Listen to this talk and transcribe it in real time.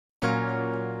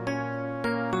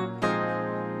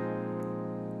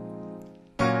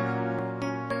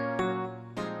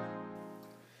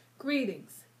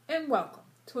Greetings and welcome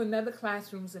to another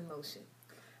Classrooms in Motion.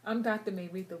 I'm Dr.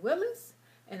 Willis,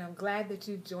 and I'm glad that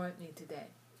you joined me today.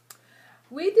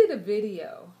 We did a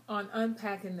video on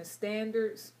unpacking the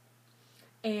standards,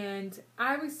 and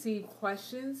I received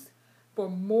questions for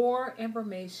more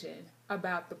information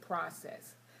about the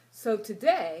process. So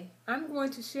today, I'm going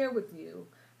to share with you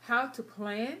how to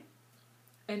plan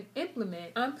and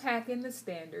implement unpacking the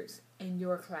standards in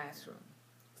your classroom.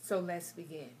 So let's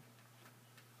begin.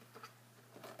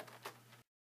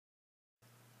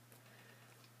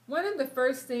 One of the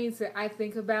first things that I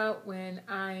think about when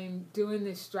I'm doing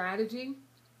this strategy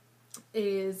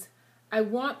is I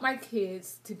want my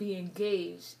kids to be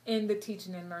engaged in the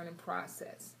teaching and learning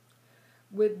process.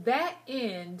 With that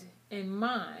end in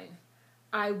mind,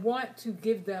 I want to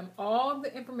give them all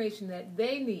the information that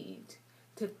they need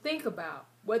to think about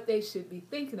what they should be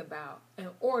thinking about in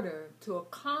order to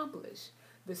accomplish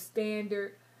the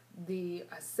standard, the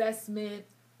assessment,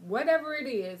 whatever it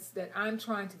is that I'm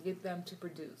trying to get them to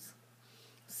produce.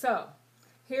 So,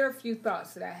 here are a few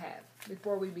thoughts that I have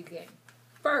before we begin.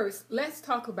 First, let's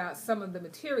talk about some of the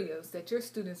materials that your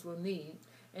students will need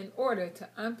in order to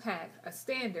unpack a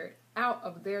standard out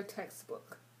of their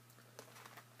textbook.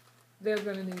 They're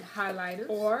going to need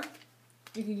highlighters, or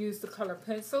you can use the color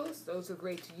pencils. Those are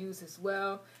great to use as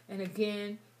well. And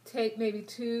again, take maybe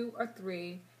 2 or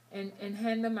 3 and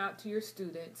hand them out to your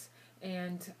students,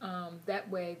 and that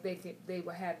way they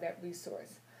will have that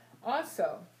resource.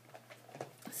 Also,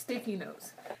 sticky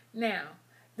notes. Now,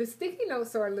 the sticky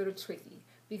notes are a little tricky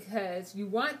because you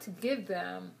want to give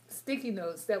them sticky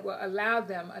notes that will allow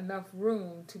them enough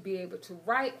room to be able to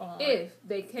write on if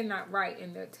they cannot write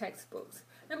in their textbooks.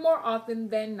 And more often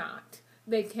than not,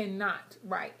 they cannot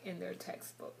write in their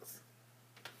textbooks.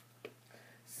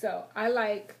 So I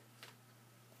like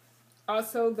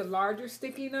also the larger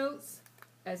sticky notes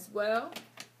as well.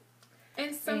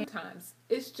 And sometimes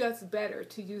it's just better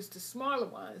to use the smaller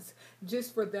ones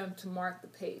just for them to mark the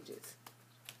pages.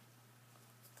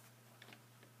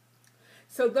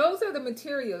 So those are the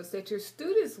materials that your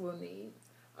students will need,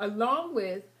 along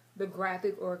with the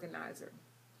graphic organizer.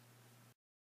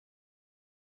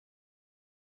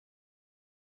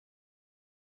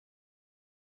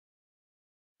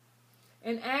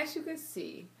 And as you can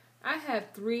see, I have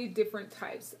 3 different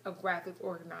types of graphic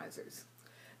organizers.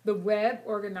 The web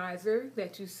organizer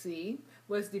that you see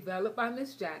was developed by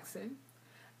Ms. Jackson.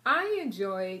 I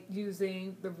enjoy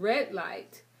using the red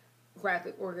light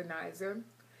graphic organizer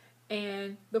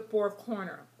and the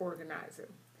 4-corner organizer.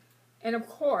 And of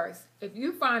course, if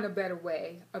you find a better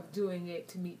way of doing it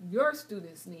to meet your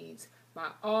students' needs, by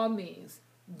all means,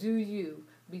 do you,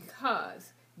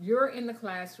 because you're in the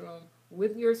classroom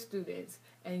with your students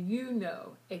and you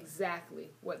know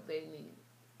exactly what they need.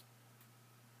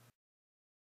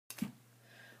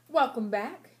 Welcome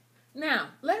back. Now,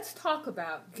 let's talk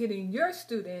about getting your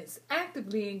students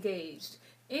actively engaged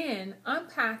in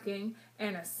unpacking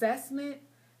an assessment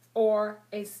or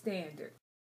a standard.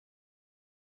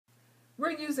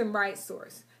 We're using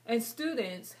WriteSource, and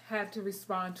students have to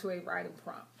respond to a writing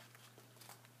prompt.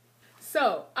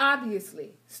 So,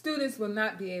 obviously, students will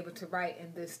not be able to write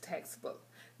in this textbook.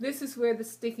 This is where the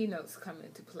sticky notes come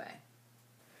into play.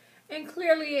 And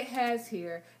clearly it has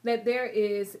here that there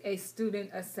is a student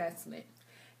assessment.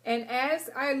 And as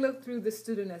I look through the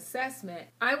student assessment,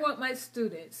 I want my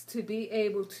students to be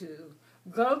able to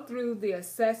go through the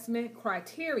assessment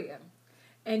criteria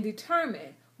and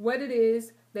determine what it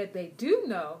is that they do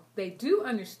know, they do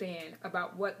understand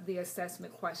about what the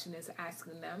assessment question is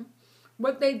asking them,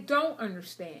 what they don't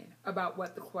understand about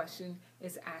what the question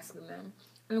is asking them,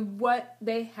 and what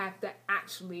they have to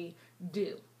actually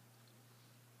do.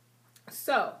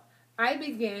 So, I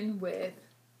begin with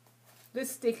the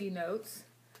sticky notes,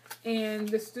 and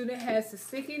the student has the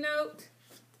sticky note,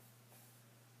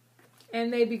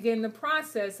 and they begin the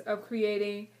process of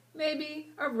creating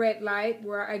maybe a red light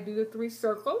where I do the 3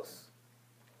 circles,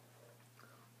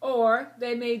 or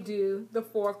they may do the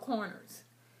 4 corners.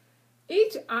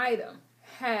 Each item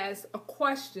has a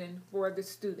question for the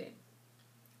student.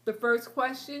 The first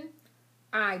question,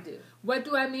 I do. What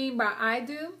do I mean by I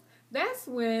do? That's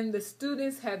when the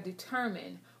students have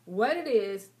determined what it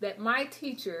is that my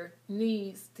teacher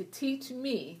needs to teach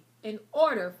me in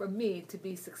order for me to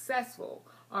be successful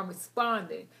on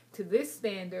responding to this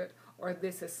standard or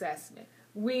this assessment.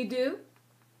 We do.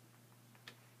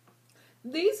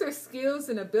 These are skills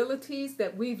and abilities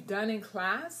that we've done in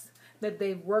class, that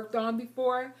they've worked on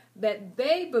before, that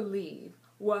they believe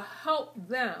will help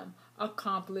them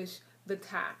accomplish the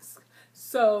task.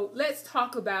 So let's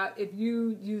talk about if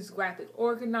you use graphic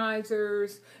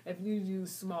organizers, if you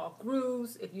use small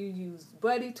groups, if you use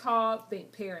buddy talk,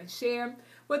 think, pair, and share.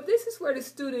 Well, this is where the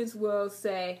students will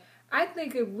say, I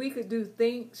think if we could do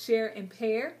think, share, and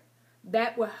pair,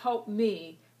 that will help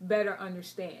me better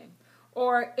understand.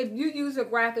 Or if you use a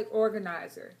graphic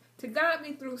organizer to guide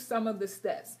me through some of the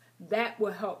steps, that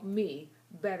will help me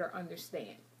better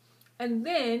understand. And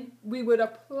then we would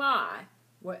apply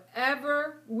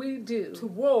whatever we do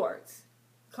towards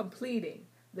completing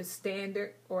the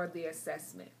standard or the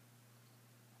assessment.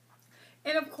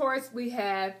 And of course, we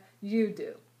have you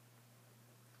do.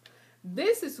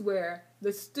 This is where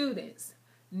the students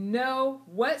know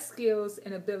what skills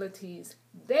and abilities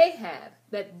they have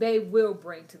that they will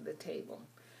bring to the table.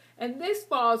 And this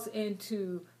falls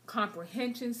into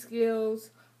comprehension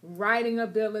skills, writing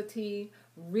ability,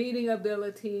 reading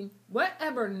ability,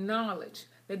 whatever knowledge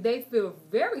that they feel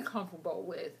very comfortable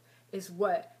with is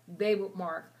what they would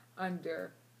mark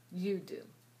under you do.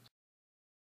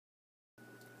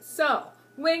 So,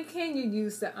 when can you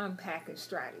use the unpacking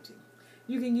strategy?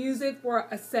 You can use it for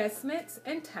assessments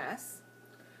and tests.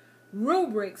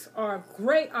 Rubrics are a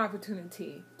great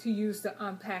opportunity to use the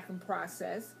unpacking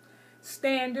process.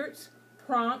 Standards,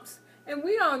 prompts, and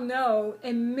we all know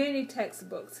in many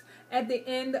textbooks, at the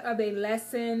end of a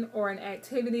lesson or an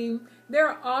activity, there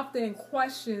are often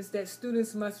questions that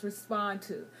students must respond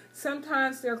to.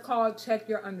 Sometimes they're called check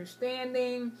your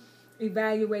understanding,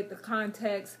 evaluate the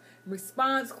context,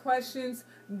 response questions.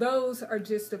 Those are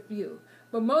just a few.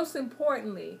 But most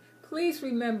importantly, please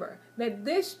remember that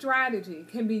this strategy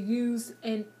can be used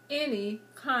in any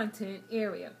content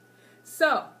area.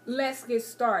 So let's get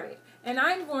started. And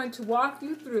I'm going to walk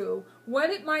you through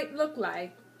what it might look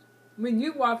like when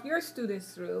you walk your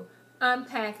students through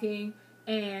unpacking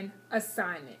and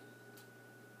assignment.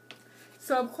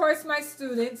 So of course my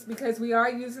students, because we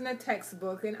are using a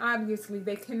textbook and obviously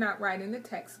they cannot write in the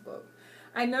textbook,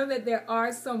 I know that there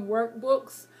are some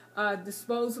workbooks,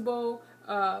 disposable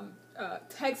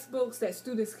textbooks that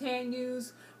students can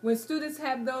use. When students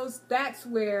have those, that's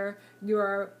where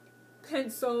your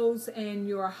pencils and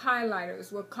your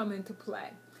highlighters will come into play.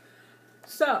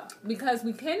 So, because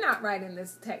we cannot write in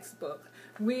this textbook,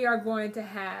 we are going to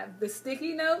have the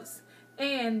sticky notes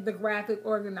and the graphic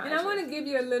organizer. And I want to give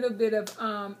you a little bit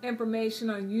of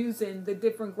information on using the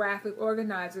different graphic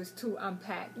organizers to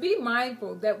unpack. Be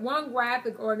mindful that one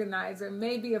graphic organizer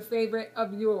may be a favorite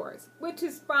of yours, which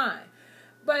is fine.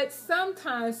 But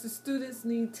sometimes the students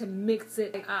need to mix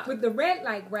it up. With the red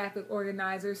light graphic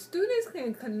organizer, students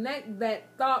can connect that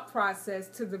thought process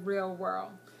to the real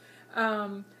world.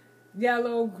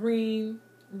 Yellow, green,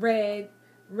 red,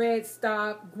 red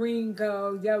stop, green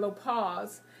go, yellow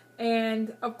pause.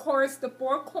 And of course the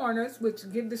four corners,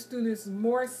 which give the students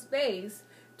more space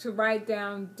to write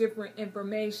down different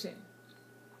information.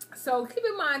 So keep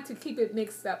in mind to keep it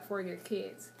mixed up for your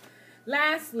kids.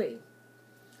 Lastly,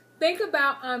 think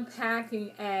about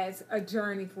unpacking as a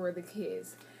journey for the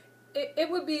kids. It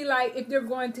would be like if they're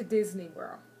going to Disney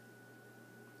World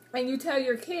and you tell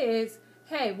your kids,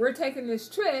 hey, we're taking this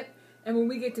trip, and when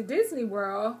we get to Disney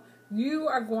World, you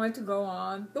are going to go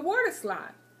on the water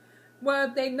slide. Well,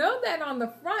 if they know that on the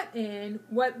front end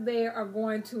what they are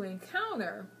going to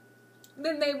encounter,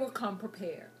 then they will come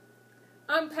prepared.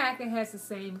 Unpacking has the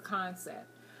same concept.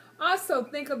 Also,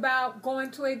 think about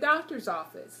going to a doctor's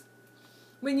office.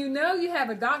 When you know you have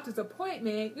a doctor's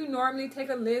appointment, you normally take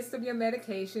a list of your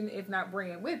medication, if not bring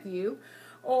it with you,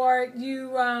 or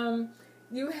you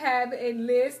have a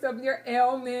list of your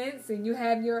ailments and you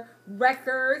have your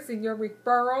records and your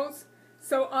referrals.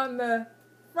 So on the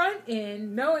front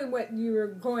end, knowing what you're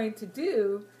going to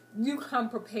do, you come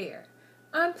prepared.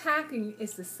 Unpacking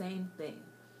is the same thing,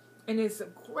 and it's a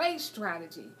great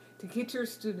strategy to get your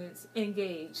students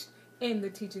engaged in the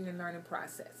teaching and learning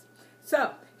process.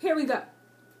 So here we go.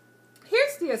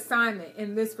 Here's the assignment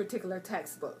in this particular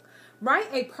textbook.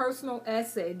 Write a personal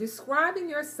essay describing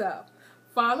yourself.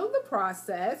 Follow the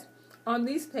process on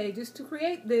these pages to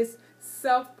create this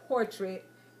self-portrait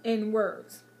in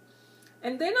words.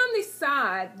 And then on the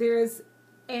side, there's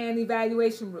an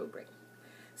evaluation rubric.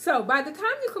 So by the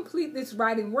time you complete this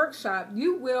writing workshop,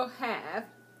 you will have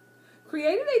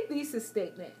created a thesis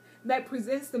statement that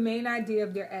presents the main idea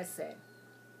of your essay.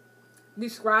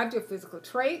 Describe your physical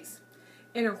traits,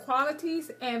 inner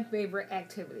qualities, and favorite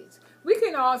activities. We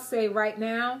can all say right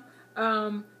now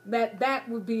that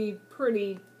would be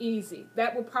pretty easy.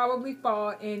 That will probably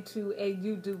fall into a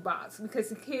you do box because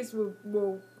the kids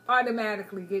will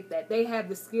automatically get that. They have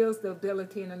the skills, the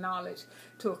ability, and the knowledge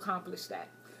to accomplish that.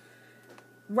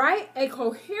 Write a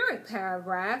coherent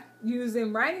paragraph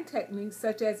using writing techniques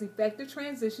such as effective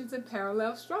transitions and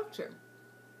parallel structure.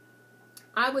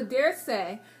 I would dare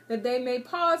say that they may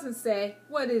pause and say,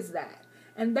 "What is that?"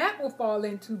 And that will fall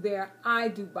into their I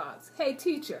do box. "Hey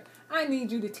teacher, I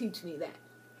need you to teach me that."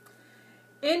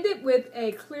 End it with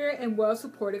a clear and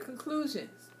well-supported conclusion.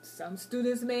 Some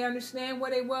students may understand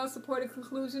what a well-supported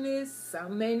conclusion is,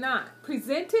 some may not.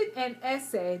 Presented an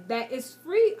essay that is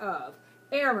free of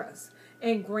errors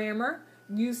in grammar,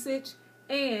 usage,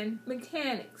 and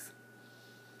mechanics.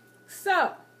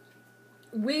 So,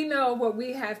 we know what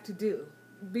we have to do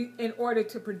in order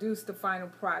to produce the final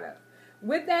product.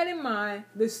 With that in mind,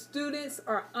 the students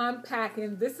are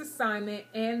unpacking this assignment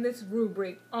and this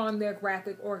rubric on their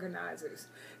graphic organizers.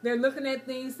 They're looking at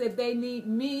things that they need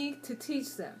me to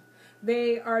teach them.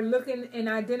 They are looking and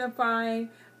identifying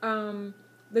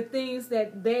the things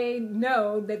that they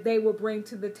know that they will bring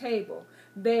to the table.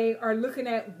 They are looking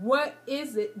at what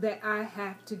is it that I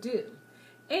have to do.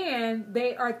 And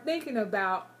they are thinking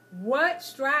about what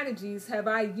strategies have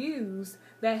I used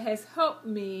that has helped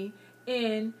me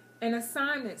in an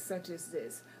assignment such as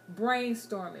this.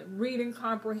 Brainstorming, reading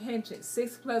comprehension,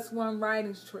 6+1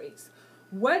 writing traits.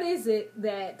 What is it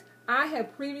that I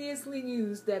have previously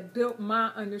used that built my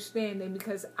understanding,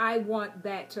 because I want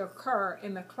that to occur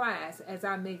in the class as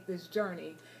I make this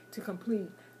journey to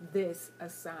complete this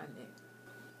assignment.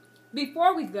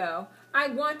 Before we go, I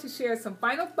want to share some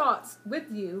final thoughts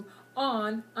with you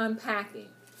on unpacking.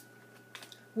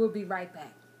 We'll be right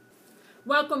back.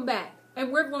 Welcome back,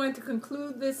 and we're going to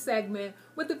conclude this segment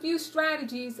with a few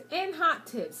strategies and hot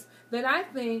tips that I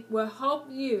think will help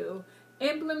you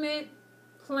implement,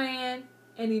 plan,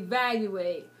 and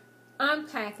evaluate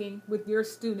unpacking with your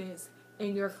students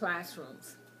in your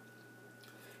classrooms.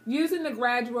 Using the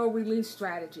gradual release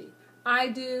strategy. I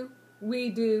do, we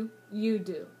do, you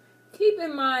do. Keep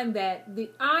in mind that the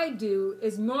I do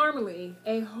is normally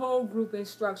a whole group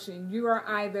instruction. You are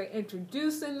either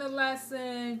introducing the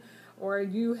lesson, or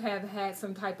you have had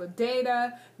some type of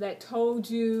data that told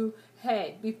you,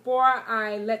 hey, before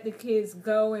I let the kids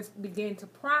go and begin to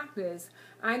practice,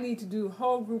 I need to do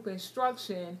whole group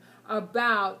instruction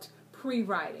about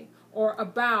pre-writing, or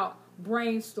about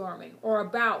brainstorming, or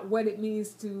about what it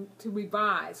means to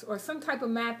revise, or some type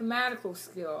of mathematical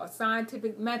skill, a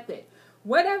scientific method.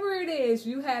 Whatever it is,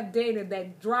 you have data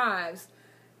that drives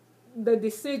the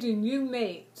decision you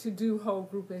make to do whole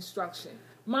group instruction.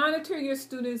 Monitor your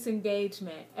students'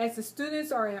 engagement. As the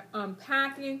students are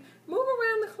unpacking, move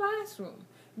around the classroom.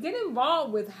 Get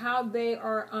involved with how they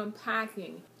are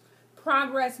unpacking.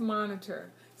 Progress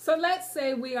monitor. So let's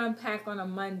say we unpack on a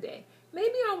Monday.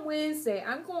 Maybe on Wednesday,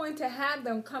 I'm going to have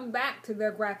them come back to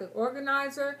their graphic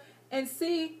organizer and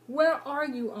see, where are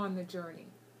you on the journey?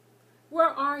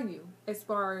 Where are you as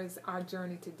far as our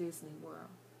journey to Disney World?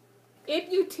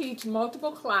 If you teach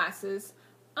multiple classes,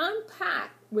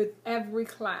 unpack with every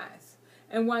class.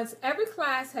 And once every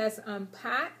class has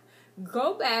unpacked,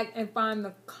 go back and find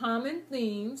the common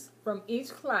themes from each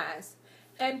class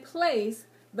and place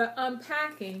the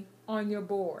unpacking on your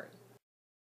board.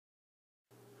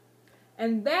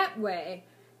 And that way,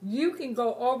 you can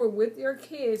go over with your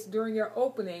kids during your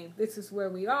opening. This is where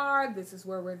we are. This is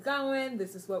where we're going.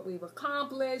 This is what we've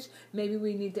accomplished. Maybe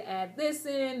we need to add this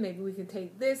in. Maybe we can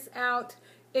take this out.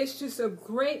 It's just a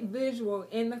great visual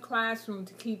in the classroom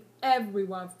to keep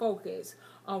everyone focused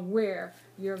on where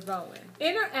you're going.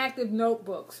 Interactive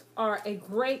notebooks are a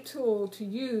great tool to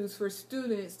use for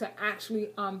students to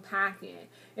actually unpack in.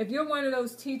 If you're one of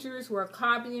those teachers where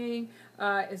copying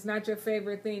is not your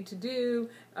favorite thing to do,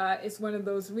 it's one of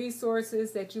those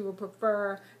resources that you would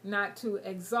prefer not to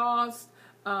exhaust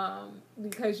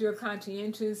because you're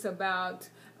conscientious about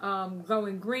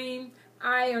going green,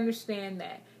 I understand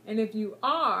that. And if you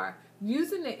are,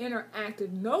 using the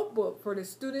interactive notebook for the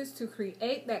students to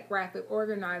create that graphic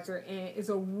organizer in is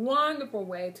a wonderful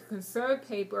way to conserve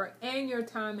paper and your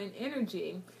time and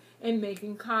energy in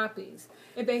making copies.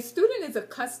 If a student is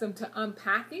accustomed to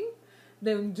unpacking,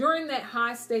 then during that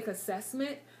high-stake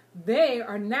assessment, they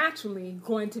are naturally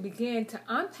going to begin to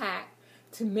unpack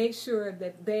to make sure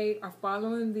that they are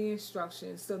following the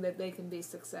instructions so that they can be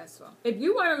successful. If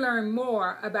you want to learn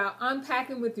more about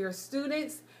unpacking with your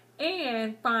students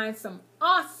and find some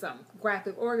awesome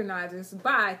graphic organizers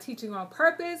by Teaching on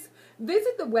Purpose,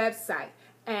 visit the website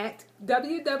at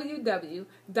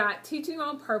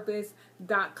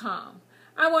www.teachingonpurpose.com.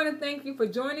 I want to thank you for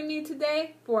joining me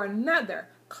today for another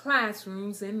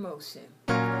Classrooms in Motion.